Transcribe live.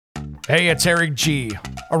Hey, it's Eric G.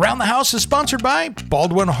 Around the House is sponsored by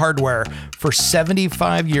Baldwin Hardware. For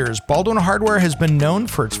 75 years, Baldwin Hardware has been known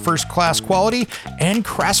for its first-class quality and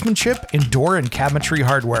craftsmanship in door and cabinetry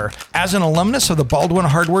hardware. As an alumnus of the Baldwin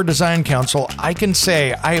Hardware Design Council, I can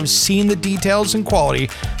say I have seen the details and quality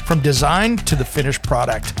from design to the finished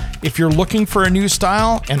product. If you're looking for a new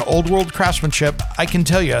style and old-world craftsmanship, I can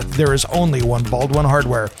tell you there is only one Baldwin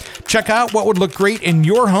Hardware. Check out what would look great in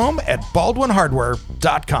your home at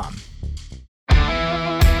baldwinhardware.com.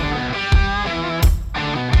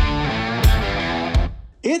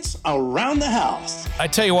 It's Around the House. I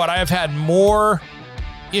tell you what, I have had more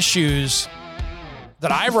issues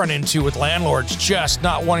that I've run into with landlords just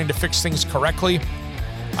not wanting to fix things correctly.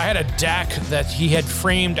 I had a deck that he had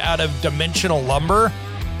framed out of dimensional lumber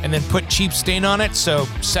and then put cheap stain on it. So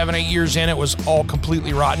 7-8 years in, it was all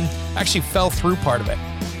completely rotten. Actually fell through part of it.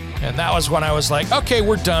 And that was when I was like, okay,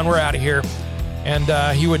 we're done. We're out of here.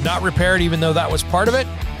 And he would not repair it, even though that was part of it.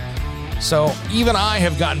 So even I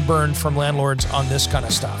have gotten burned from landlords on this kind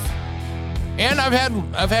of stuff. And I've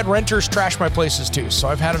had renters trash my places too. So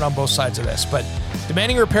I've had it on both sides of this. But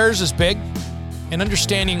demanding repairs is big, and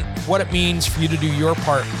understanding what it means for you to do your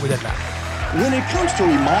part within that. When it comes to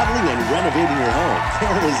remodeling and renovating your home,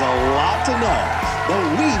 there is a lot to know, but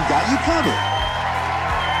we've got you covered.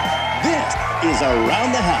 This is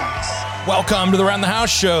Around the House. Welcome to the Around the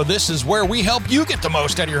House show. This is where we help you get the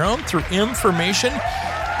most out of your home through information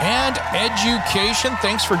and education.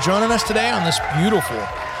 Thanks for joining us today on this beautiful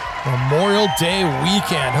Memorial Day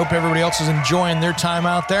weekend. Hope everybody else is enjoying their time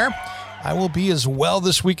out there. I will be as well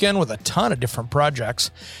this weekend with a ton of different projects.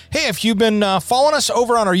 Hey, if you've been following us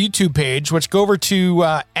over on our YouTube page, which go over to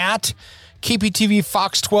at KPTV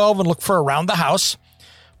Fox 12 and look for Around the House.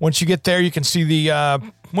 Once you get there, you can see the,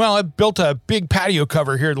 I built a big patio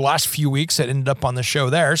cover here the last few weeks that ended up on the show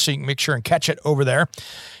there, so you can make sure and catch it over there.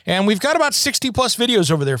 And we've got about 60 plus videos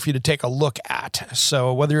over there for you to take a look at.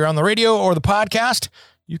 So whether you're on the radio or the podcast,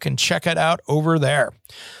 you can check it out over there.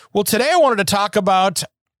 Well, today I wanted to talk about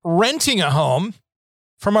renting a home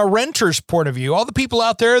from a renter's point of view. All the people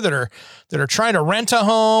out there that are trying to rent a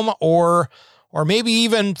home or maybe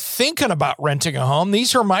even thinking about renting a home.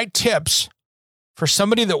 These are my tips for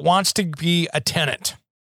somebody that wants to be a tenant.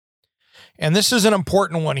 And this is an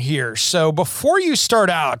important one here. So before you start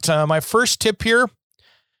out, my first tip here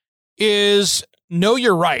is know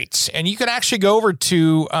your rights. And you can actually go over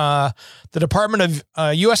to the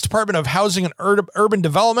U.S. Department of Housing and Urban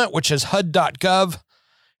Development, which is HUD.gov.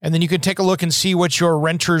 And then you can take a look and see what your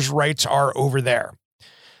renter's rights are over there.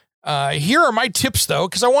 Here are my tips, though,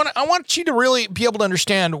 because I want you to really be able to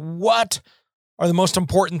understand what are the most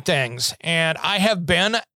important things. And I have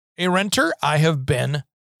been a renter. I have been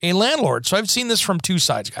a landlord. So I've seen this from two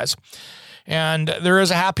sides, guys. And there is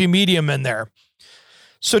a happy medium in there.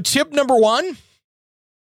 So tip number one,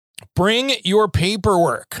 bring your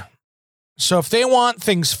paperwork. So if they want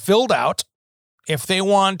things filled out, if they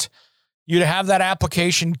want you to have that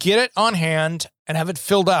application, get it on hand and have it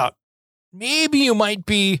filled out. Maybe you might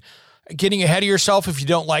be getting ahead of yourself if you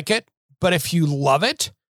don't like it, but if you love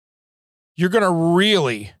it, you're going to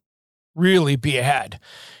really, really be ahead.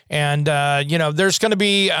 And, there's going to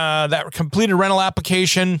be that completed rental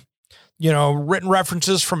application, written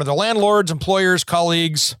references from the landlords, employers,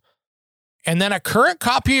 colleagues, and then a current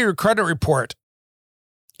copy of your credit report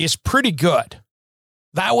is pretty good.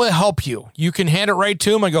 That will help you. You can hand it right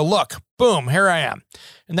to them and go, look, boom, here I am.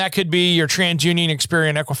 And that could be your TransUnion,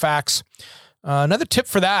 Experian, Equifax. Another tip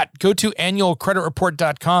for that, go to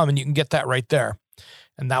annualcreditreport.com and you can get that right there.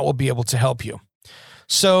 And that will be able to help you.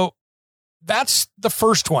 So that's the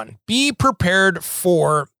first one. Be prepared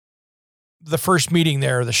for the first meeting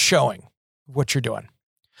there, the showing of what you're doing.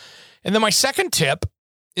 And then my second tip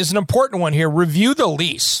is an important one here. Review the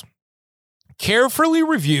lease. Carefully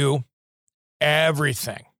review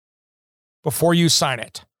everything before you sign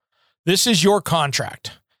it. This is your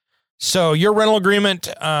contract. So your rental agreement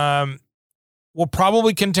will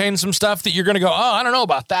probably contain some stuff that you're going to go, oh, I don't know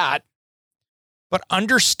about that. But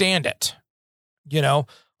understand it.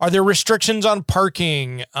 Are there restrictions on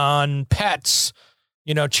parking, on pets,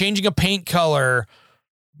 changing a paint color,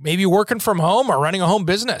 maybe working from home or running a home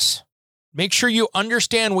business? Make sure you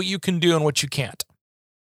understand what you can do and what you can't.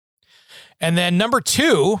 And then number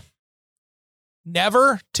two,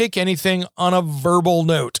 never take anything on a verbal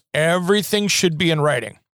note. Everything should be in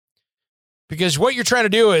writing. Because what you're trying to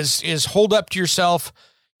do is hold up to yourself,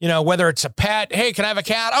 whether it's a pet. Hey, can I have a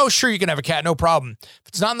cat? Oh, sure, you can have a cat. No problem. If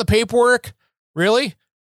it's not in the paperwork, really,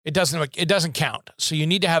 it doesn't count. So you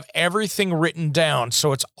need to have everything written down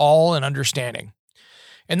so it's all in understanding.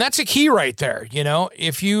 And that's a key right there.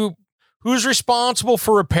 If you Who's responsible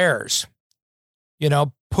for repairs?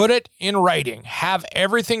 Put it in writing. Have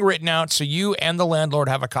everything written out so you and the landlord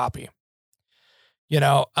have a copy.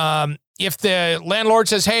 If the landlord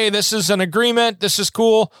says, hey, this is an agreement, this is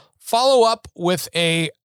cool, follow up with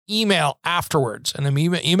a email afterwards, and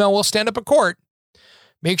the email will stand up in court.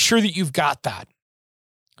 Make sure that you've got that.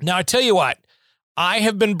 Now, I tell you what, I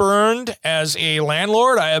have been burned as a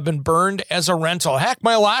landlord. I have been burned as a rental. Heck,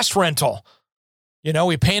 my last rental,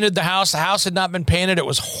 we painted the house. The house had not been painted. It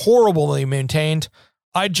was horribly maintained.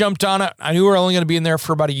 I jumped on it. I knew we were only going to be in there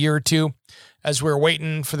for about a year or two as we were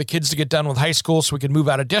waiting for the kids to get done with high school so we could move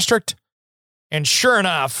out of district. And sure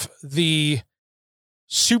enough, the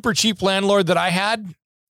super cheap landlord that I had,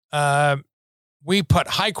 we put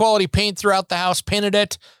high quality paint throughout the house, painted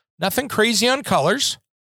it, nothing crazy on colors,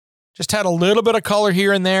 just had a little bit of color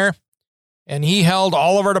here and there. And he held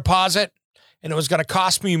all of our deposit, and it was going to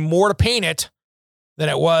cost me more to paint it than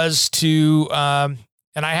it was to,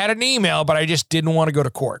 and I had an email, but I just didn't want to go to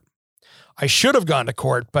court. I should have gone to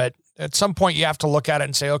court, but at some point you have to look at it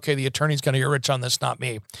and say, okay, the attorney's going to get rich on this, not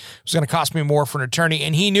me. It was going to cost me more for an attorney,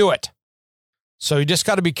 and he knew it. So you just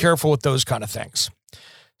got to be careful with those kind of things.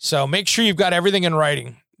 So make sure you've got everything in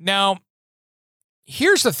writing. Now,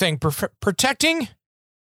 here's the thing. Protecting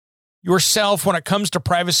yourself when it comes to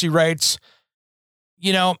privacy rights,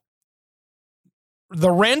 the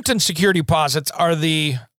rent and security deposits are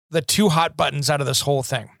the two hot buttons out of this whole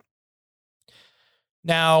thing.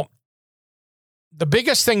 Now, the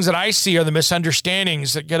biggest things that I see are the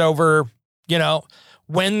misunderstandings that get over,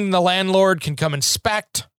 when the landlord can come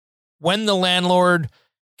inspect, when the landlord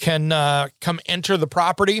can come enter the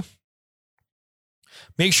property.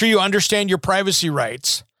 Make sure you understand your privacy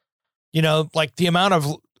rights. Like the amount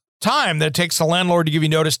of time that it takes the landlord to give you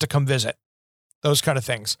notice to come visit. Those kind of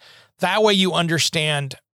things. That way you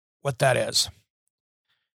understand what that is.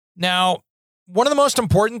 Now, one of the most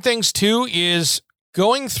important things too is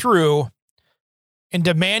going through and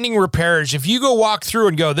demanding repairs. If you go walk through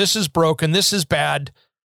and go, this is broken, this is bad,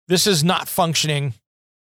 this is not functioning,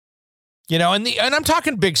 and I'm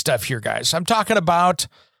talking big stuff here, guys. I'm talking about,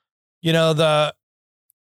 the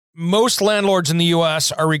most landlords in the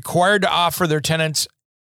U.S. are required to offer their tenants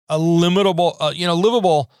a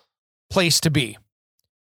livable place to be.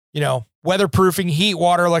 Weatherproofing, heat,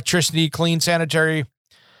 water, electricity, clean, sanitary,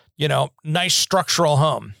 nice structural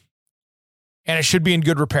home. And it should be in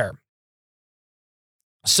good repair.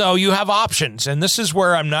 So you have options. And this is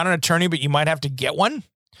where I'm not an attorney, but you might have to get one.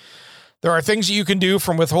 There are things that you can do,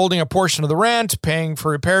 from withholding a portion of the rent, paying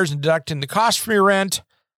for repairs and deducting the cost from your rent.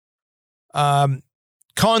 Calling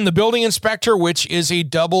the building inspector, which is a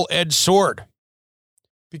double-edged sword.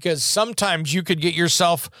 Because sometimes you could get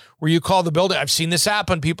yourself where you call the building. I've seen this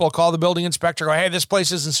happen. People call the building inspector, go, hey, this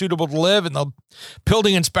place isn't suitable to live. And the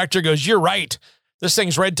building inspector goes, you're right. This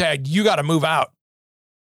thing's red tagged. You got to move out.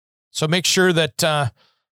 So make sure that,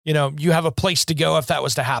 you have a place to go if that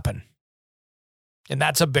was to happen. And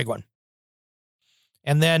that's a big one.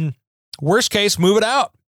 And then worst case, move it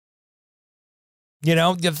out.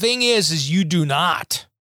 The thing is you do not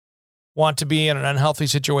want to be in an unhealthy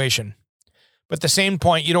situation. But at the same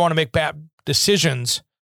point, you don't want to make bad decisions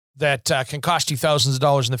that can cost you thousands of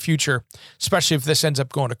dollars in the future, especially if this ends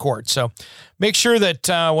up going to court. So make sure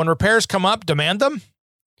that when repairs come up, demand them.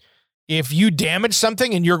 If you damage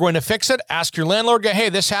something and you're going to fix it, ask your landlord, hey,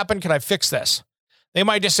 this happened. Can I fix this? They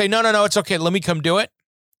might just say, no, it's okay. Let me come do it.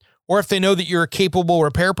 Or if they know that you're a capable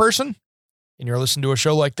repair person and you're listening to a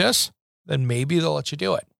show like this, then maybe they'll let you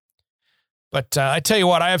do it. But I tell you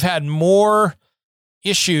what, I have had more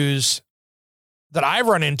issues that I've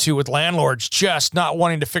run into with landlords just not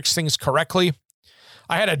wanting to fix things correctly.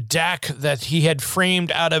 I had a deck that he had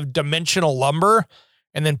framed out of dimensional lumber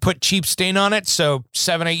and then put cheap stain on it. So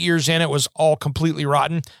 7-8 years in, it was all completely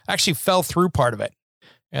rotten. I actually fell through part of it.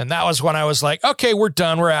 And that was when I was like, okay, we're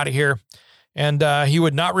done. We're out of here. And he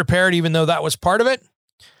would not repair it, even though that was part of it.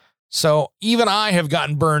 So even I have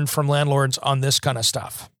gotten burned from landlords on this kind of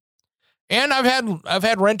stuff. And I've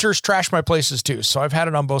had renters trash my places too. So I've had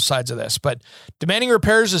it on both sides of this. But demanding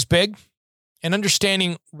repairs is big, and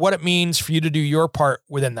understanding what it means for you to do your part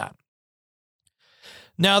within that.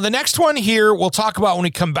 Now, the next one here we'll talk about when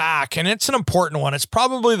we come back, and it's an important one. It's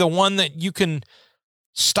probably the one that you can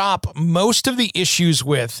stop most of the issues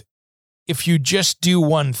with if you just do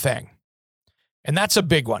one thing. And that's a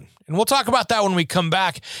big one. And we'll talk about that when we come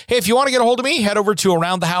back. Hey, if you want to get a hold of me, head over to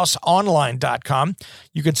aroundthehouseonline.com.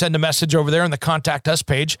 You can send a message over there in the Contact Us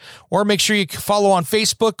page, or make sure you follow on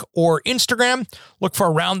Facebook or Instagram. Look for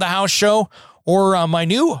Around the House Show, or my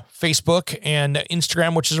new Facebook and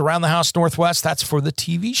Instagram, which is Around the House Northwest. That's for the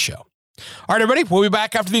TV show. All right, everybody, we'll be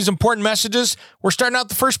back after these important messages. We're starting out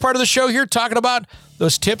the first part of the show here talking about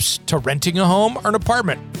those tips to renting a home or an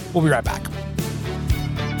apartment. We'll be right back.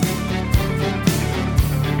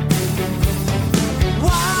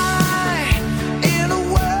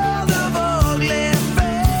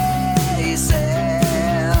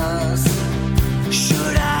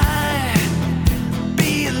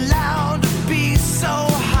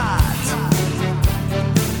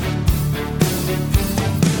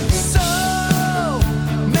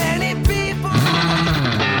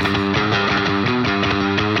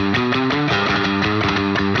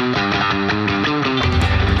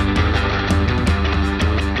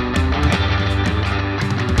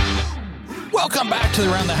 Welcome back to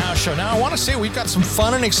the Around the House show. Now, I want to say we've got some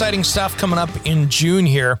fun and exciting stuff coming up in June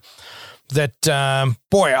here that,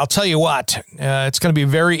 boy, I'll tell you what, it's going to be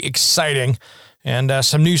very exciting, and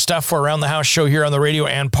some new stuff for Around the House show here on the radio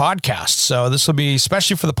and podcast. So this will be,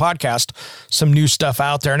 especially for the podcast, some new stuff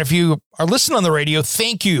out there. And if you are listening on the radio,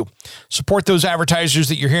 thank you. Support those advertisers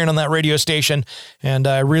that you're hearing on that radio station. And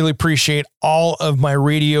I really appreciate all of my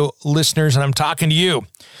radio listeners, and I'm talking to you.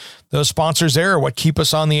 Those sponsors there are what keep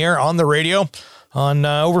us on the air, on the radio, on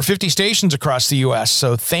over 50 stations across the U.S.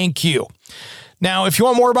 So thank you. Now, if you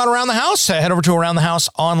want more about Around the House, head over to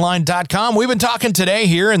AroundTheHouseOnline.com. We've been talking today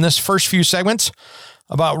here in this first few segments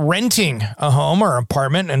about renting a home or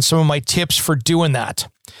apartment and some of my tips for doing that.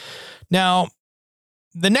 Now,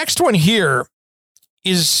 the next one here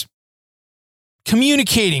is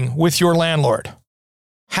communicating with your landlord.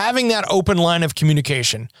 Having that open line of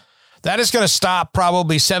communication. That is going to stop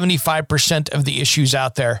probably 75% of the issues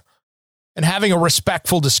out there, and having a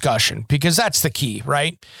respectful discussion, because that's the key,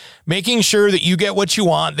 right? Making sure that you get what you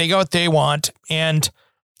want, they get what they want, and,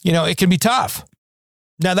 you know, it can be tough.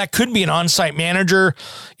 Now, that could be an on-site manager.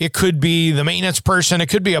 It could be the maintenance person. It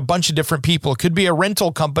could be a bunch of different people. It could be a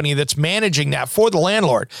rental company that's managing that for the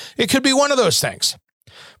landlord. It could be one of those things.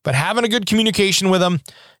 But having a good communication with them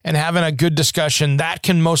and having a good discussion, that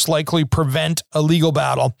can most likely prevent a legal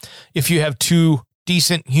battle if you have two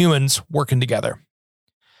decent humans working together.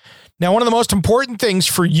 Now, one of the most important things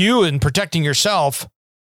for you in protecting yourself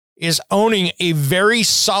is owning a very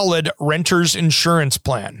solid renter's insurance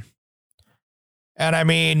plan. And I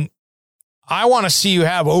mean, I want to see you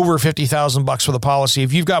have over $50,000 for the policy.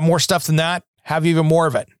 If you've got more stuff than that, have even more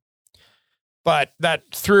of it. But that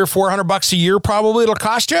 $300 or $400 a year, probably it'll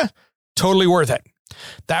cost you, totally worth it.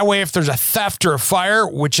 That way, if there's a theft or a fire,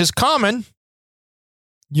 which is common,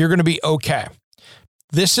 you're going to be okay.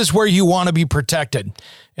 This is where you want to be protected.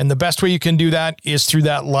 And the best way you can do that is through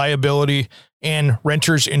that liability and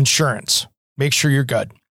renter's insurance. Make sure you're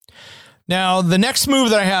good. Now, the next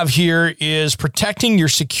move that I have here is protecting your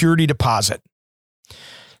security deposit.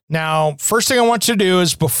 Now, first thing I want you to do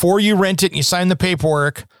is before you rent it and you sign the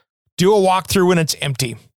paperwork, do a walkthrough when it's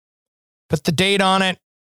empty. Put the date on it.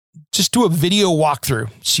 Just do a video walkthrough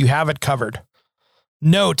so you have it covered.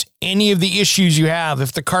 Note any of the issues you have.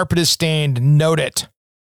 If the carpet is stained, note it.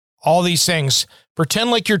 All these things.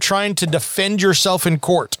 Pretend like you're trying to defend yourself in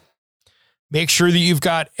court. Make sure that you've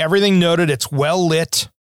got everything noted. It's well lit.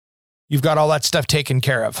 You've got all that stuff taken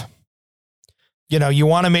care of. You know, you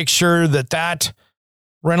want to make sure that that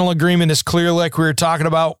rental agreement is clear, like we were talking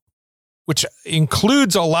about, which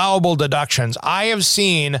includes allowable deductions. I have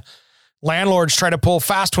seen landlords try to pull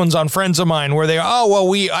fast ones on friends of mine where they,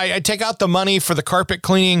 I take out the money for the carpet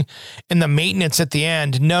cleaning and the maintenance at the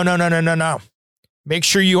end. No. Make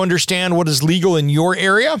sure you understand what is legal in your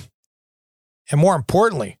area. And more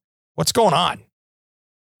importantly, what's going on?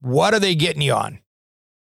 What are they getting you on?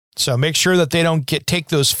 So make sure that they don't take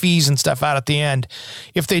those fees and stuff out at the end.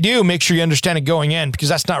 If they do, make sure you understand it going in, because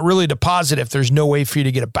that's not really a deposit if there's no way for you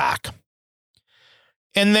to get it back.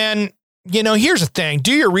 And then, you know, here's the thing.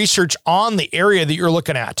 Do your research on the area that you're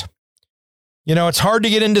looking at. You know, it's hard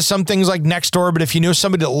to get into some things like Nextdoor, but if you know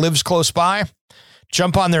somebody that lives close by,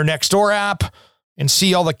 jump on their Nextdoor app and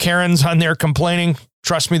see all the Karens on there complaining.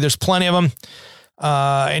 Trust me, there's plenty of them.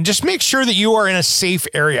 And just make sure that you are in a safe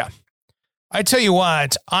area. I tell you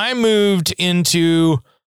what, I moved into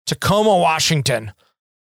Tacoma, Washington,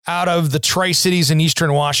 out of the Tri-Cities in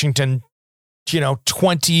Eastern Washington,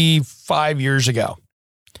 25 years ago.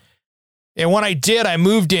 And when I did, I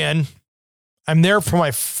moved in. I'm there for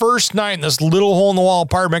my first night in this little hole-in-the-wall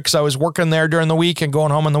apartment because I was working there during the week and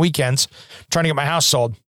going home on the weekends, trying to get my house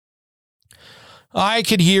sold. I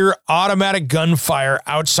could hear automatic gunfire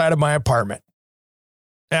outside of my apartment.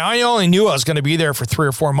 Now, I only knew I was going to be there for 3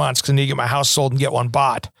 or 4 months because I need to get my house sold and get one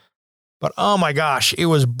bought. But oh my gosh, it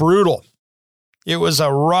was brutal. It was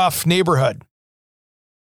a rough neighborhood.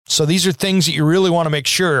 So these are things that you really want to make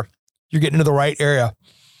sure you're getting into the right area.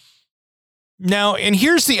 Now, and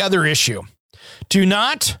here's the other issue.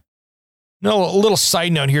 A little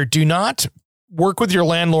side note here. Do not work with your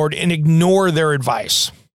landlord and ignore their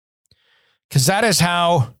advice, because that is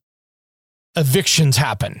how evictions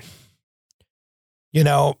happen. You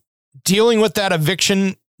know, dealing with that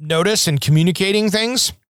eviction notice and communicating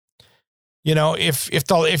things. You know, if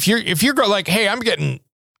you're like, hey, I'm getting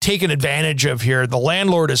taken advantage of here, the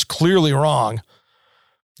landlord is clearly wrong.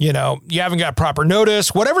 You know, you haven't got proper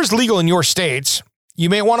notice, whatever's legal in your states, you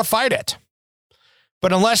may want to fight it.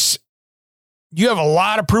 But unless you have a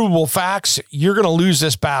lot of provable facts, you're going to lose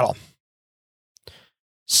this battle.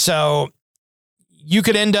 So you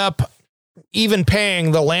could end up even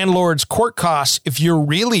paying the landlord's court costs if you're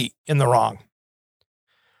really in the wrong.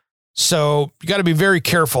 So you got to be very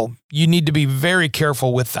careful. You need to be very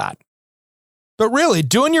careful with that. But really,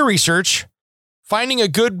 doing your research, finding a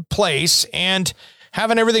good place, and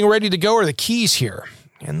having everything ready to go are the keys here.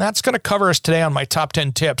 And that's going to cover us today on my top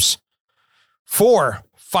 10 tips for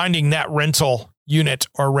finding that rental unit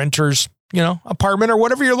or renter's, apartment or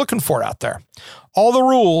whatever you're looking for out there. All the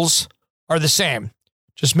rules are the same.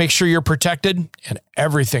 Just make sure you're protected and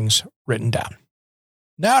everything's written down.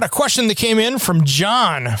 Now, a question that came in from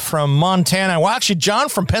John from Montana. Well, actually, John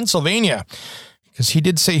from Pennsylvania, because he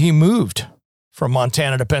did say he moved from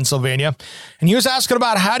Montana to Pennsylvania. And he was asking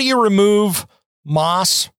about how do you remove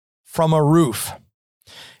moss from a roof?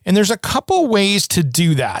 And there's a couple ways to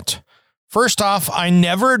do that. First off, I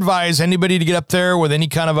never advise anybody to get up there with any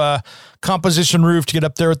kind of a composition roof to get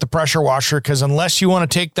up there with the pressure washer, because unless you want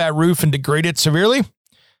to take that roof and degrade it severely,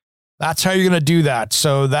 that's how you're going to do that.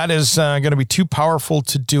 So that is going to be too powerful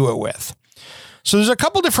to do it with. So there's a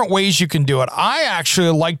couple different ways you can do it. I actually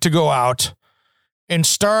like to go out and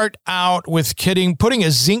start out with putting a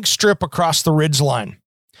zinc strip across the ridge line.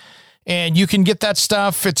 And you can get that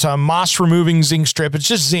stuff. It's a moss removing zinc strip. It's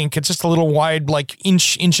just zinc. It's just a little wide, like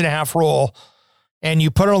inch and a half roll. And you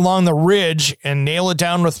put it along the ridge and nail it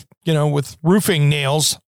down with roofing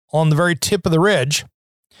nails on the very tip of the ridge.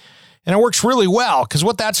 And it works really well, because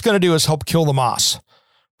what that's going to do is help kill the moss.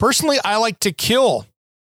 Personally, I like to kill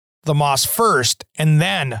the moss first and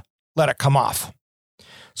then let it come off.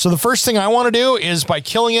 So the first thing I want to do is by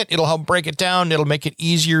killing it, it'll help break it down. It'll make it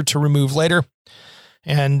easier to remove later.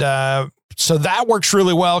 And so that works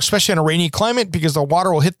really well, especially in a rainy climate, because the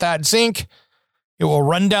water will hit that zinc. It will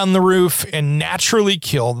run down the roof and naturally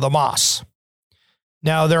kill the moss.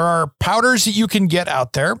 Now, there are powders that you can get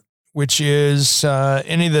out there, which is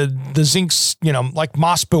any of the zincs, like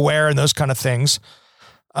Moss Beware and those kind of things.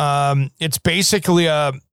 It's basically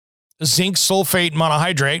a zinc sulfate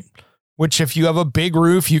monohydrate, which if you have a big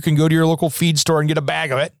roof, you can go to your local feed store and get a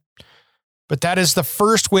bag of it. But that is the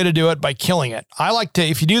first way to do it, by killing it. I like to,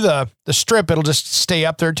 if you do the strip, it'll just stay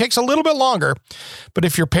up there. It takes a little bit longer, but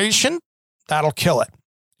if you're patient, that'll kill it,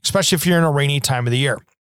 especially if you're in a rainy time of the year.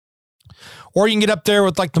 Or you can get up there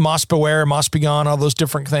with like the Moss Beware, Moss Begone, all those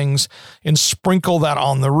different things, and sprinkle that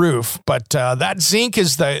on the roof. But that zinc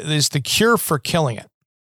is the cure for killing it.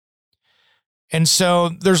 And so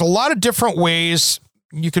there's a lot of different ways.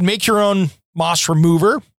 You can make your own moss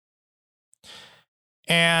remover.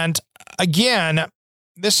 And again,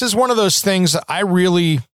 this is one of those things that I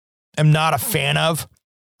really am not a fan of.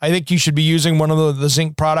 I think you should be using one of the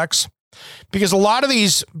zinc products, because a lot of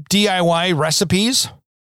these DIY recipes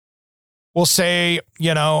will say,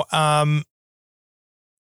 I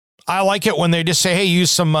like it when they just say, hey,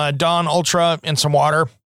 use some Dawn Ultra and some water.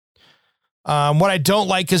 What I don't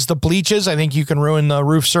like is the bleaches. I think you can ruin the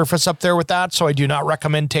roof surface up there with that. So I do not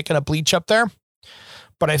recommend taking a bleach up there.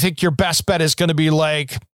 But I think your best bet is going to be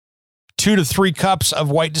like 2 to 3 cups of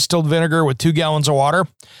white distilled vinegar with 2 gallons of water,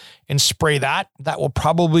 and spray that. That will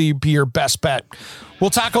probably be your best bet.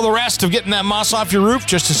 We'll tackle the rest of getting that moss off your roof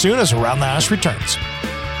just as soon as Around the House returns.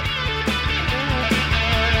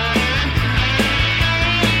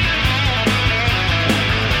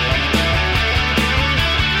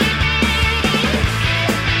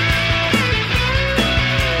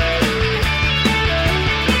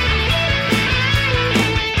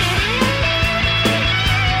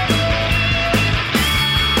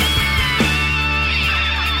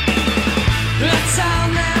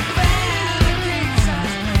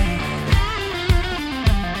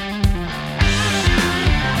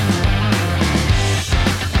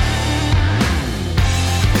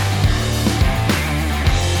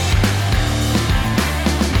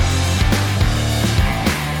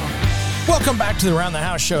 Welcome back to the Around the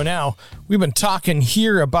House show. Now, we've been talking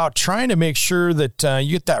here about trying to make sure that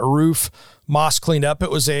you get that roof moss cleaned up. It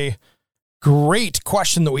was a Great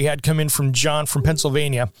question that we had come in from John from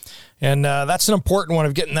Pennsylvania. And that's an important one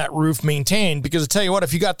of getting that roof maintained, because I tell you what,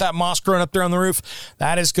 if you got that moss growing up there on the roof,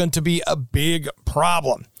 that is going to be a big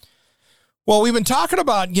problem. Well, we've been talking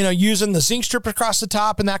about, using the zinc strip across the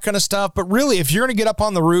top and that kind of stuff. But really, if you're going to get up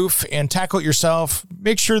on the roof and tackle it yourself,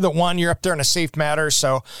 make sure that, one, you're up there in a safe manner.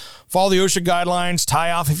 So follow the OSHA guidelines, tie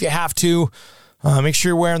off if you have to. Make sure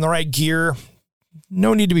you're wearing the right gear.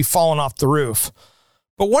 No need to be falling off the roof.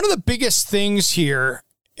 But one of the biggest things here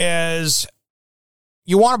is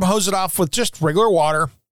you want to hose it off with just regular water,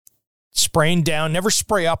 spraying down, never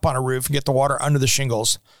spray up on a roof and get the water under the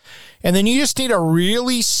shingles. And then you just need a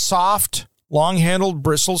really soft, long-handled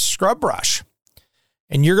bristle scrub brush.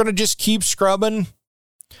 And you're going to just keep scrubbing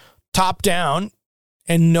top down,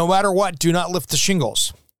 and no matter what, do not lift the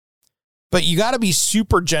shingles. But you got to be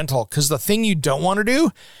super gentle, because the thing you don't want to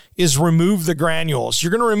do is remove the granules.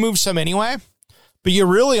 You're going to remove some anyway, but you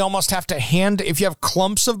really almost have to if you have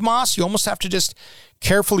clumps of moss, you almost have to just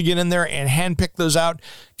carefully get in there and hand pick those out,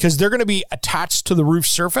 because they're going to be attached to the roof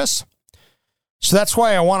surface. So that's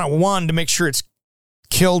why I want one, to make sure it's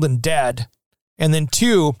killed and dead. And then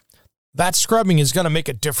two, that scrubbing is going to make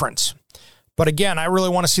a difference. But again, I really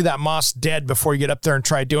want to see that moss dead before you get up there and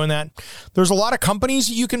try doing that. There's a lot of companies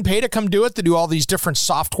that you can pay to come do it, to do all these different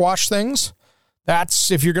soft wash things.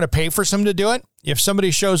 That's if you're going to pay for someone to do it. If somebody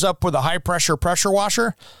shows up with a high pressure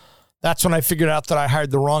washer, that's when I figured out that I hired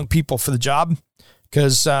the wrong people for the job,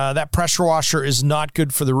 because that pressure washer is not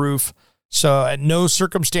good for the roof. So at no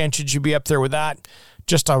circumstance should you be up there with that.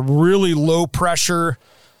 Just a really low pressure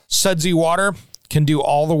sudsy water can do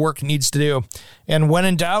all the work it needs to do. And when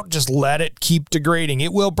in doubt, just let it keep degrading.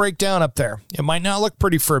 It will break down up there. It might not look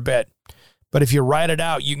pretty for a bit, but if you ride it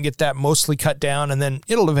out, you can get that mostly cut down, and then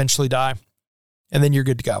it'll eventually die, and then you're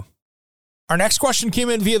good to go. Our next question came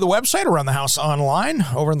in via the website, Around the House Online,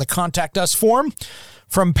 over in the Contact Us form,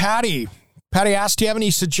 from Patty. Patty asked, do you have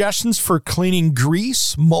any suggestions for cleaning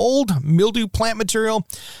grease, mold, mildew, plant material,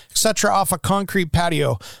 etc. off a concrete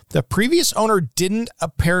patio? The previous owner didn't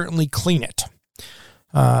apparently clean it.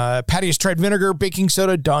 Patty has tried vinegar, baking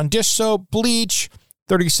soda, Dawn dish soap, bleach,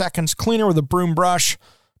 30 seconds cleaner with a broom brush.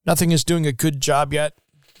 Nothing is doing a good job yet.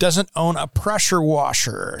 Doesn't own a pressure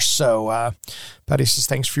washer. So Patty says,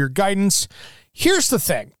 thanks for your guidance. Here's the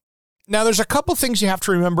thing. Now, there's a couple things you have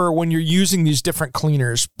to remember when you're using these different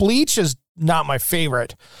cleaners. Bleach is not my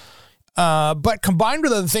favorite, but combined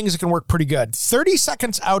with other things, it can work pretty good. 30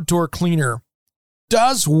 seconds outdoor cleaner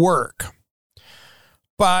does work,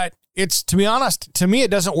 but to be honest, to me, it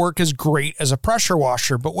doesn't work as great as a pressure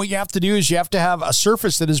washer. But what you have to do is you have to have a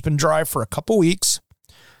surface that has been dry for a couple weeks,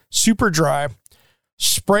 super dry,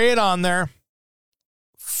 spray it on there,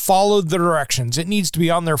 follow the directions. It needs to be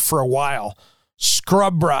on there for a while.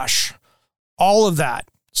 Scrub brush, all of that,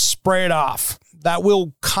 spray it off. That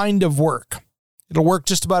will kind of work. It'll work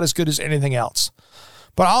just about as good as anything else.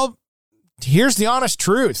 But here's the honest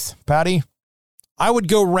truth, Patty. I would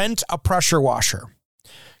go rent a pressure washer,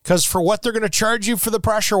 because for what they're going to charge you for the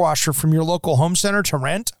pressure washer from your local home center to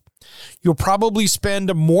rent, you'll probably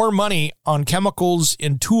spend more money on chemicals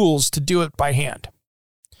and tools to do it by hand.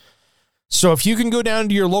 So if you can go down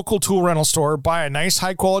to your local tool rental store, buy a nice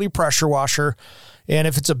high quality pressure washer, and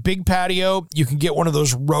if it's a big patio, you can get one of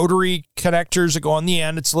those rotary connectors that go on the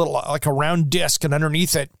end. It's a little like a round disc, and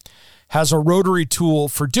underneath it has a rotary tool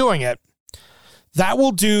for doing it. That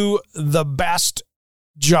will do the best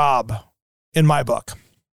job in my book.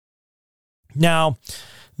 Now,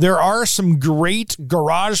 there are some great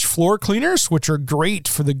garage floor cleaners, which are great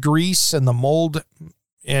for the grease and the mold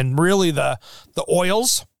and really the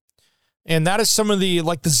oils. And that is some of the,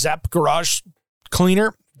 like the Zep garage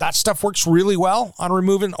cleaner. That stuff works really well on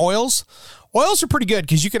removing oils. Oils are pretty good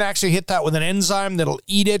because you can actually hit that with an enzyme that'll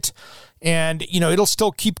eat it, and it'll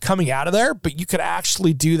still keep coming out of there, but you could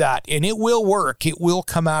actually do that and it will work. It will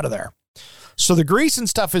come out of there. So the grease and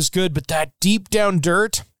stuff is good, but that deep down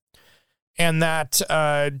dirt and that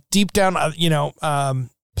deep down,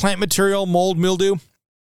 plant material, mold, mildew,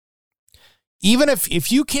 even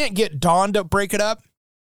if you can't get Dawn to break it up,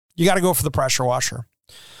 you got to go for the pressure washer.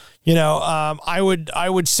 I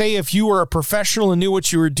would say if you were a professional and knew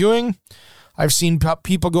what you were doing, I've seen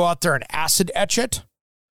people go out there and acid etch it,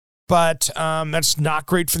 but that's not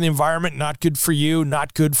great for the environment, not good for you,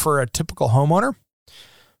 not good for a typical homeowner.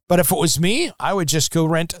 But if it was me, I would just go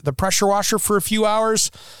rent the pressure washer for a few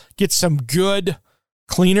hours, get some good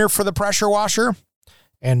cleaner for the pressure washer,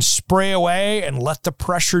 and spray away and let the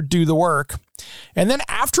pressure do the work. And then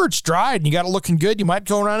after it's dried and you got it looking good, you might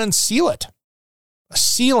go around and seal it. A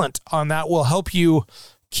sealant on that will help you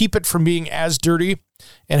keep it from being as dirty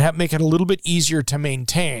and make it a little bit easier to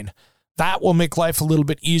maintain. That will make life a little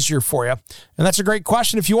bit easier for you. And that's a great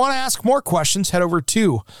question. If you want to ask more questions, head over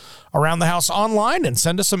to Around the House Online and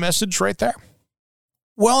send us a message right there.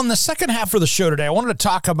 Well, in the second half of the show today, I wanted to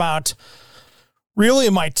talk about really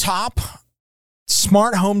my top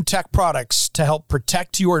smart home tech products to help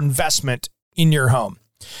protect your investment in your home.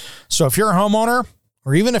 So if you're a homeowner,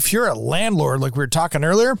 or even if you're a landlord, like we were talking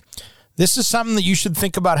earlier, this is something that you should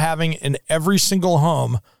think about having in every single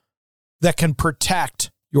home that can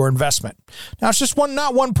protect your investment. Now, it's just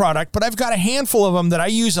not one product, but I've got a handful of them that I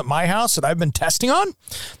use at my house that I've been testing on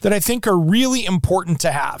that I think are really important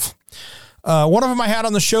to have. One of them I had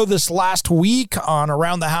on the show this last week on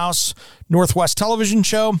Around the House Northwest television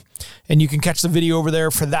show, and you can catch the video over there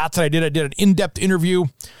for that I did. I did an in-depth interview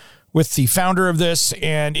with the founder of this,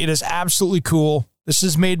 and it is absolutely cool. This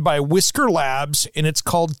is made by Whisker Labs, and it's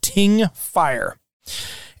called Ting Fire.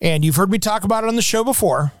 And you've heard me talk about it on the show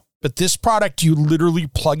before, but this product, you literally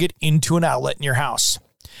plug it into an outlet in your house,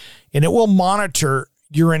 and it will monitor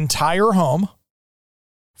your entire home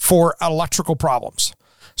for electrical problems.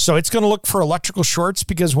 So it's going to look for electrical shorts,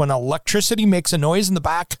 because when electricity makes a noise in the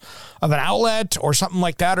back of an outlet or something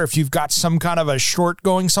like that, or if you've got some kind of a short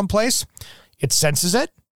going someplace, it senses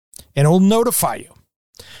it and it will notify you.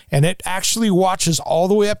 And it actually watches all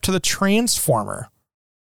the way up to the transformer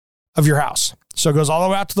of your house. So it goes all the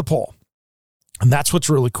way out to the pole. And that's what's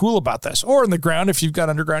really cool about this, or in the ground if you've got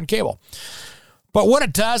underground cable. But what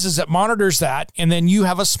it does is it monitors that, and then you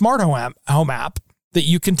have a smart home app that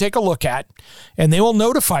you can take a look at, and they will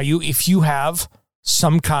notify you if you have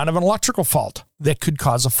some kind of an electrical fault that could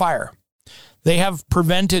cause a fire. They have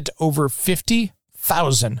prevented over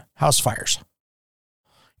 50,000 house fires.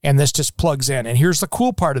 And this just plugs in. And here's the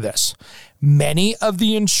cool part of this. Many of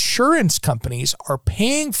the insurance companies are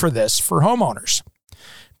paying for this for homeowners,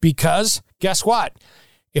 because guess what?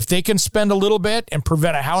 If they can spend a little bit and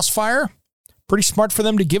prevent a house fire, pretty smart for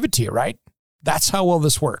them to give it to you, right? That's how well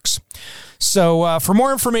this works. So for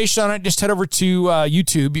more information on it, just head over to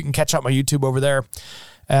YouTube. You can catch out my YouTube over there.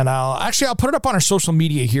 And I'll put it up on our social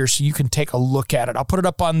media here so you can take a look at it. I'll put it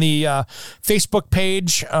up on the Facebook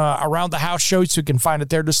page, Around the House Show, so you can find it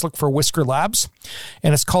there. Just look for Whisker Labs.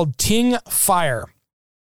 And it's called Ting Fire.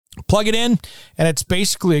 Plug it in, and it's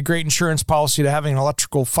basically a great insurance policy to having an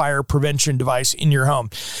electrical fire prevention device in your home.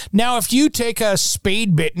 Now, if you take a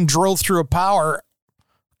spade bit and drill through a power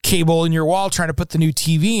cable in your wall trying to put the new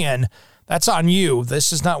TV in, that's on you.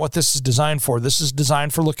 This is not what this is designed for. This is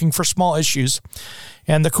designed for looking for small issues.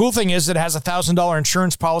 And the cool thing is it has a $1,000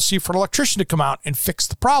 insurance policy for an electrician to come out and fix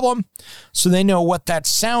the problem, so they know what that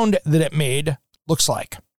sound that it made looks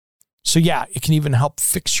like. So yeah, it can even help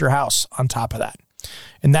fix your house on top of that.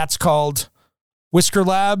 And that's called Whisker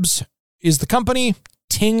Labs is the company.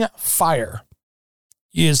 Ting Fire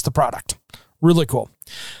is the product. Really cool.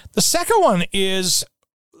 The second one is,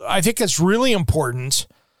 I think it's really important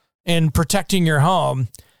in protecting your home,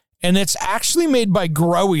 and it's actually made by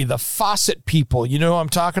Growy, the faucet people. You know what I'm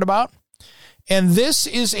talking about? And this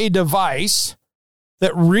is a device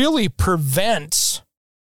that really prevents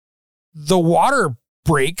the water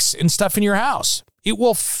breaks and stuff in your house. It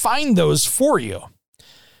will find those for you,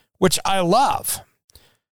 which I love.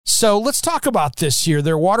 So let's talk about this here.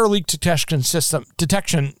 Their water leak detection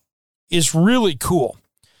is really cool.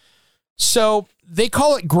 So they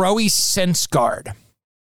call it Growy SenseGuard.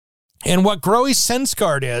 And what Growy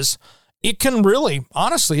SenseGuard is, it can really,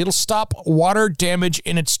 honestly, it'll stop water damage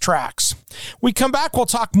in its tracks. We come back, we'll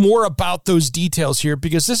talk more about those details here,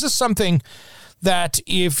 because this is something that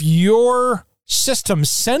if your system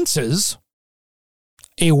senses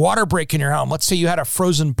a water break in your home, let's say you had a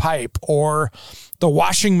frozen pipe or the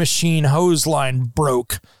washing machine hose line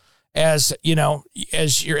broke as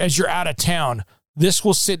you're out of town, this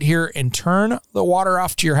will sit here and turn the water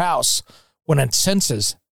off to your house when it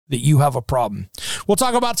senses that you have a problem. We'll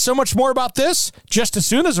talk about so much more about this just as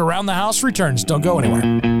soon as Around the House returns. Don't go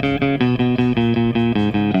anywhere.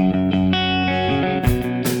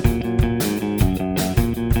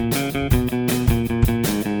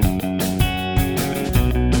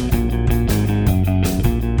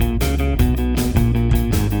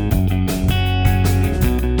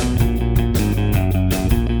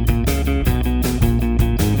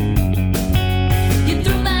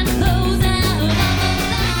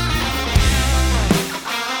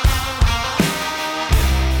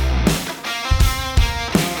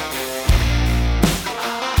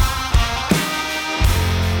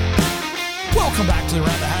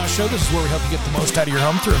 This is where we help you get the most out of your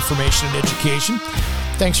home through information and education.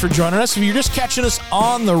 Thanks for joining us. If you're just catching us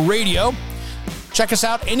on the radio, check us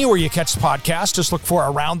out anywhere you catch the podcast. Just look for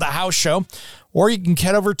Around the House Show. or you can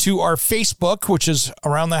head over to our Facebook, which is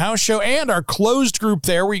Around the House Show, and our closed group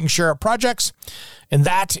there where you can share up projects. And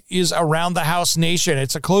that is Around the House Nation.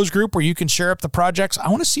 It's a closed group where you can share up the projects. I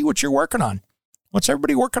want to see what you're working on. What's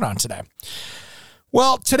everybody working on today?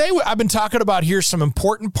 Well, today I've been talking about here some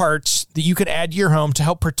important parts that you could add to your home to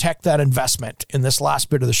help protect that investment in this last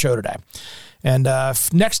bit of the show today. And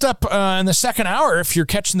next up in the second hour, if you're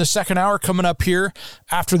catching the second hour coming up here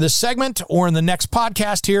after this segment or in the next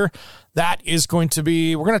podcast here, that is going to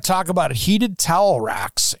be, we're going to talk about heated towel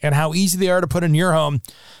racks and how easy they are to put in your home.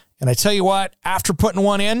 And I tell you what, after putting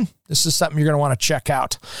one in, this is something you're going to want to check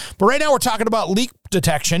out. But right now we're talking about leak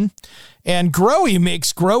detection, and Grohe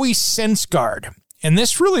makes Grohe Sense Guard. And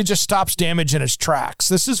this really just stops damage in its tracks.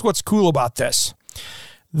 This is what's cool about this.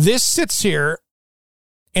 This sits here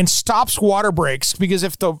and stops water breaks, because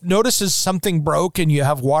if the notices something broke and you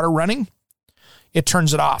have water running, it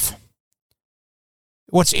turns it off.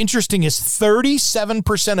 What's interesting is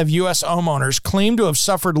 37% of U.S. homeowners claim to have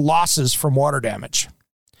suffered losses from water damage.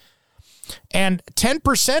 And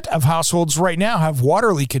 10% of households right now have water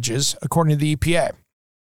leakages, according to the EPA.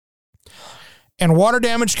 And water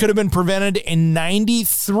damage could have been prevented in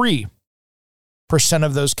 93%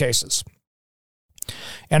 of those cases.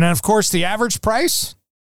 And then, of course, the average price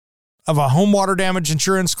of a home water damage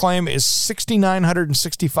insurance claim is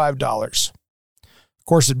 $6,965. Of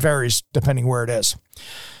course, it varies depending where it is.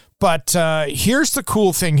 But here's the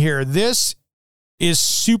cool thing here. This is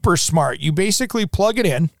super smart. You basically plug it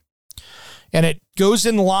in, and it goes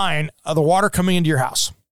in line of the water coming into your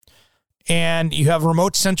house. And you have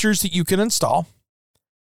remote sensors that you can install.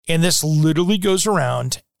 And this literally goes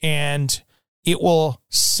around and it will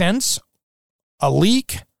sense a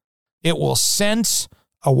leak. It will sense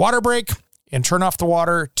a water break and turn off the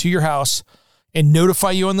water to your house and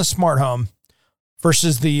notify you on the smart home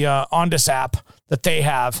versus the Ondas app that they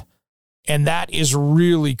have. And that is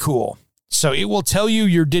really cool. So it will tell you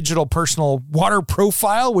your digital personal water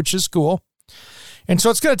profile, which is cool. And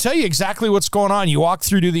so it's going to tell you exactly what's going on. You walk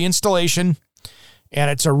through to the installation,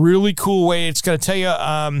 and it's a really cool way. It's going to tell you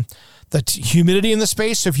the humidity in the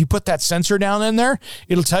space. So if you put that sensor down in there,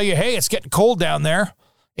 it'll tell you, hey, it's getting cold down there,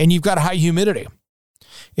 and you've got a high humidity.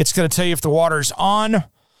 It's going to tell you if the water's on.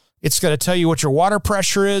 It's going to tell you what your water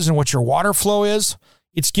pressure is and what your water flow is.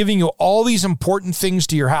 It's giving you all these important things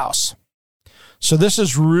to your house. So this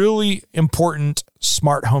is really important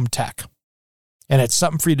smart home tech. And it's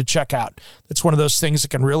something for you to check out. It's one of those things that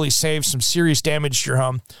can really save some serious damage to your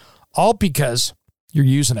home, all because you're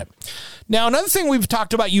using it. Now, another thing we've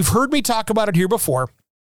talked about, you've heard me talk about it here before,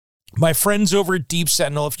 my friends over at Deep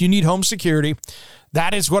Sentinel. If you need home security,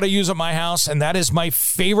 that is what I use at my house, and that is my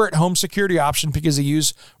favorite home security option because I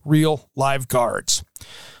use real live guards.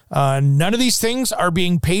 None of these things are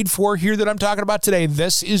being paid for here that I'm talking about today.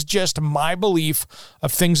 This is just my belief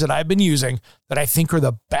of things that I've been using that I think are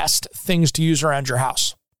the best things to use around your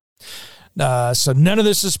house. So none of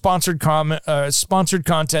this is sponsored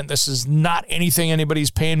content. This is not anything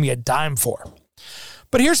anybody's paying me a dime for.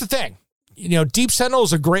 But here's the thing. Deep Sentinel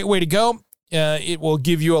is a great way to go. It will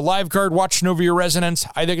give you a live guard watching over your residence.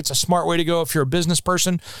 I think it's a smart way to go if you're a business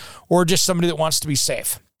person or just somebody that wants to be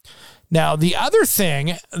safe. Now, the other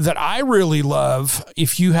thing that I really love,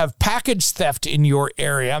 if you have package theft in your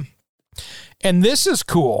area, and this is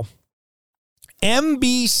cool,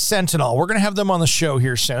 MB Sentinel, we're going to have them on the show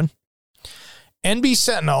here soon. MB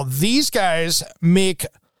Sentinel, these guys make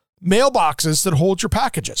mailboxes that hold your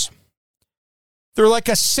packages. They're like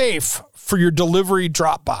a safe for your delivery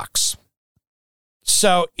drop box.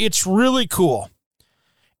 So it's really cool.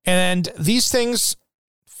 And these things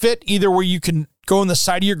fit either where you can go in the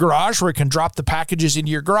side of your garage where it can drop the packages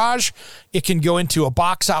into your garage. It can go into a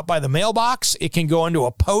box out by the mailbox. It can go into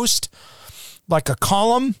a post, like a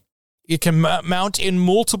column. It can mount in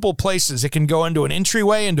multiple places. It can go into an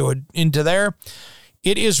entryway, into there.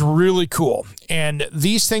 It is really cool. And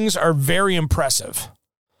these things are very impressive.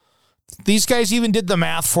 These guys even did the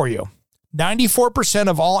math for you. 94%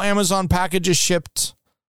 of all Amazon packages shipped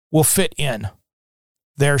will fit in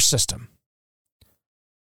their system,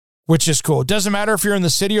 which is cool. It doesn't matter if you're in the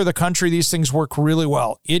city or the country. These things work really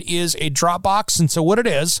well. It is a drop box, and so what it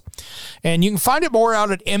is, and you can find it more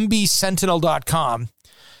out at mbsentinel.com.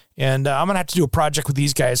 And I'm going to have to do a project with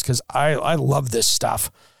these guys because I love this stuff.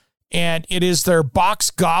 And it is their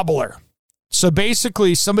box gobbler. So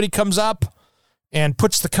basically, somebody comes up and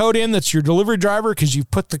puts the code in. That's your delivery driver because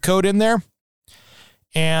you've put the code in there.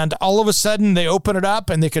 And all of a sudden, they open it up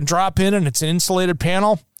and they can drop in, and it's an insulated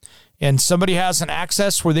panel. And somebody has an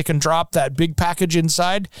access where they can drop that big package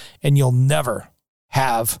inside, and you'll never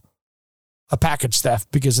have a package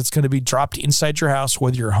theft because it's going to be dropped inside your house,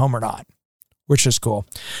 whether you're home or not, which is cool.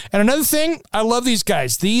 And another thing, I love these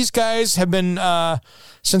guys. These guys have been,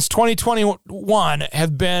 since 2021,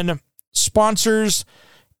 have been sponsors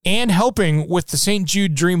and helping with the St.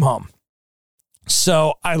 Jude Dream Home.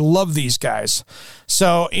 So I love these guys.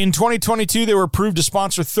 So in 2022, they were approved to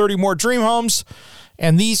sponsor 30 more dream homes.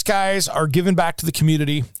 And these guys are giving back to the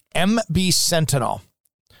community. MB Sentinel.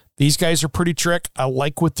 These guys are pretty trick. I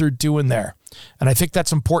like what they're doing there. And I think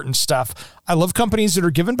that's important stuff. I love companies that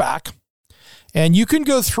are giving back. And you can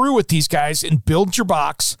go through with these guys and build your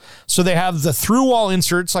box. So they have the through wall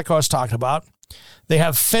inserts like I was talking about. They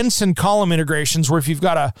have fence and column integrations where if you've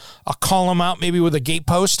got a column out maybe with a gate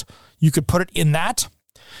post, you could put it in that.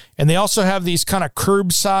 And they also have these kind of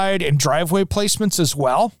curbside and driveway placements as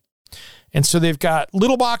well. And so they've got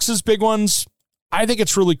little boxes, big ones. I think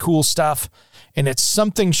it's really cool stuff. And it's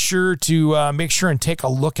something sure to make sure and take a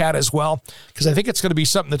look at as well, because I think it's going to be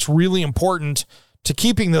something that's really important to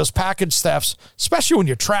keeping those package thefts, especially when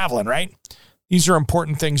you're traveling, right? These are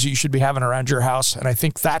important things you should be having around your house. And I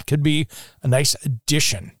think that could be a nice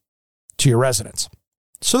addition to your residence.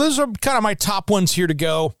 So those are kind of my top ones here to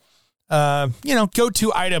go.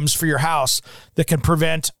 Go-to items for your house that can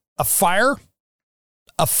prevent a fire,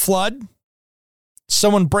 a flood,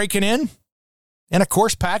 someone breaking in, and of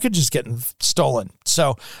course, packages getting stolen.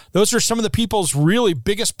 So those are some of the people's really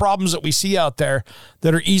biggest problems that we see out there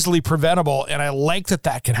that are easily preventable. And I like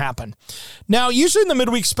that can happen. Now, usually in the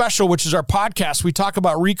midweek special, which is our podcast, we talk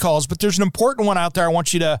about recalls, but there's an important one out there I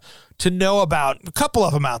want you to know about. A couple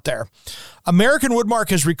of them out there. American Woodmark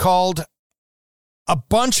has recalled a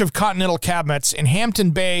bunch of Continental cabinets and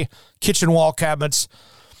Hampton Bay kitchen wall cabinets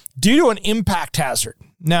due to an impact hazard.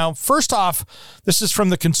 Now, first off, this is from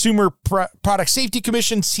the Consumer Product Safety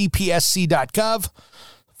Commission,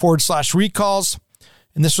 cpsc.gov/recalls.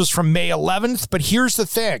 And this was from May 11th. But here's the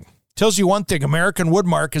thing. Tells you one thing. American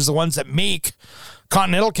Woodmark is the ones that make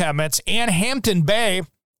Continental cabinets and Hampton Bay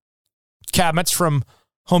cabinets from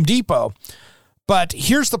Home Depot. But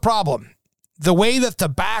here's the problem. The way that the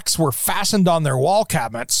backs were fastened on their wall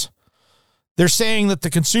cabinets, they're saying that the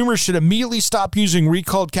consumer should immediately stop using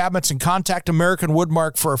recalled cabinets and contact American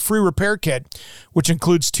Woodmark for a free repair kit, which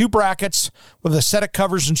includes 2 brackets with a set of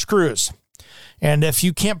covers and screws. And if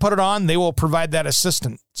you can't put it on, they will provide that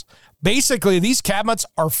assistance. Basically, these cabinets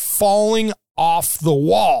are falling off the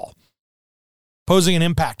wall, posing an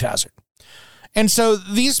impact hazard. And so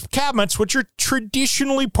these cabinets, which are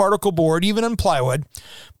traditionally particle board, even in plywood,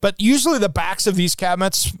 but usually the backs of these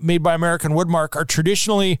cabinets made by American Woodmark are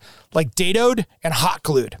traditionally like dadoed and hot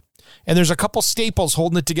glued. And there's a couple staples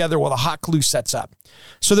holding it together while the hot glue sets up.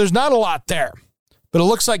 So there's not a lot there, but it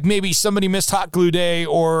looks like maybe somebody missed hot glue day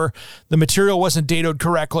or the material wasn't dadoed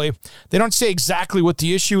correctly. They don't say exactly what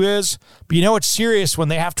the issue is, but you know it's serious when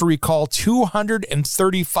they have to recall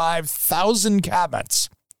 235,000 cabinets.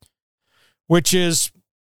 Which is,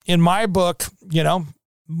 in my book,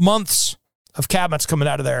 months of cabinets coming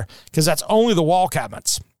out of there, because that's only the wall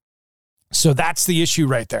cabinets. So that's the issue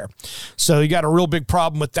right there. So you got a real big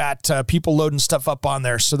problem with that, people loading stuff up on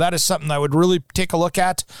there. So that is something I would really take a look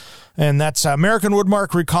at. And that's American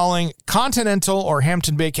Woodmark recalling Continental or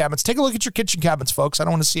Hampton Bay cabinets. Take a look at your kitchen cabinets, folks. I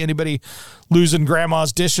don't want to see anybody losing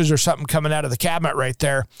grandma's dishes or something coming out of the cabinet right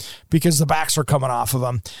there because the backs are coming off of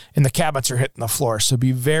them and the cabinets are hitting the floor. So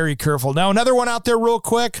be very careful. Now, another one out there real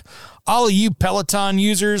quick. All of you Peloton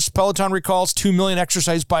users, Peloton recalls 2 million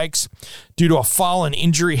exercise bikes due to a fall and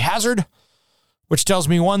injury hazard, which tells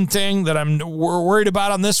me one thing that I'm worried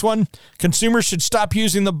about on this one. Consumers should stop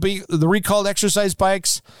using the recalled exercise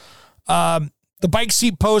bikes. The bike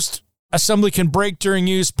seat post assembly can break during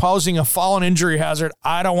use, posing a fall and injury hazard.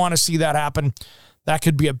 I don't want to see that happen. That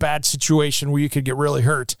could be a bad situation where you could get really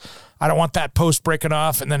hurt. I don't want that post breaking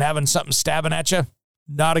off and then having something stabbing at you.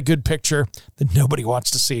 Not a good picture that nobody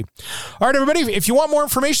wants to see. All right, everybody, if you want more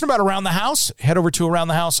information about Around the House, head over to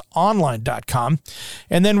AroundTheHouseOnline.com.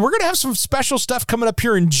 And then we're going to have some special stuff coming up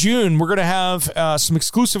here in June. We're going to have some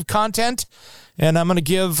exclusive content. And I'm going to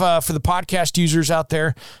give, for the podcast users out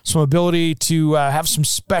there, some ability to have some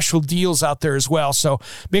special deals out there as well. So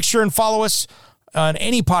make sure and follow us on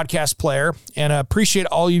any podcast player. And I appreciate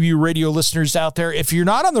all of you radio listeners out there. If you're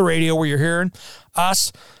not on the radio where you're hearing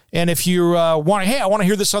us, and if you I want to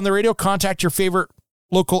hear this on the radio, contact your favorite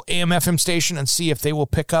local AM/FM station and see if they will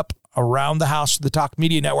pick up Around the House, the Talk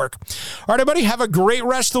Media Network. All right, everybody, have a great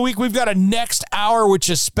rest of the week. We've got a next hour, which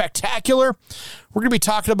is spectacular. We're going to be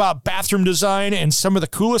talking about bathroom design and some of the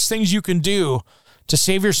coolest things you can do to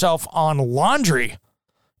save yourself on laundry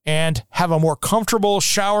and have a more comfortable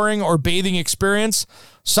showering or bathing experience.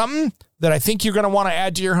 Something that I think you're going to want to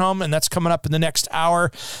add to your home, and that's coming up in the next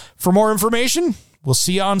hour. For more information, We'll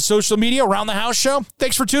see you on social media, Around the House Show.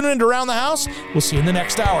 Thanks for tuning into Around the House. We'll see you in the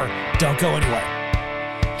next hour. Don't go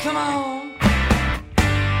anywhere. Come on.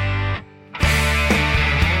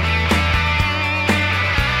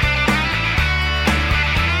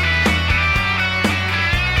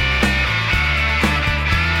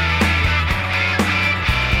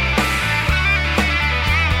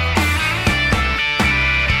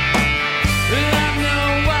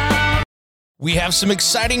 We have some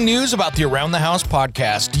exciting news about the Around the House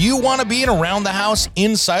podcast. Do you want to be an Around the House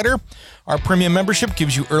insider? Our premium membership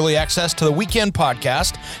gives you early access to the weekend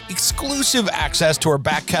podcast, exclusive access to our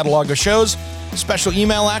back catalog of shows, special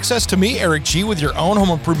email access to me, Eric G., with your own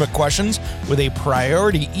home improvement questions with a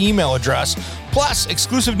priority email address, plus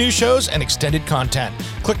exclusive new shows and extended content.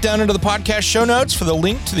 Click down into the podcast show notes for the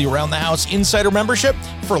link to the Around the House insider membership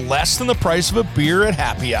for less than the price of a beer at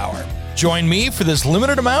happy hour. Join me for this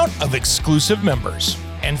limited amount of exclusive members.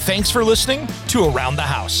 And thanks for listening to Around the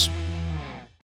House.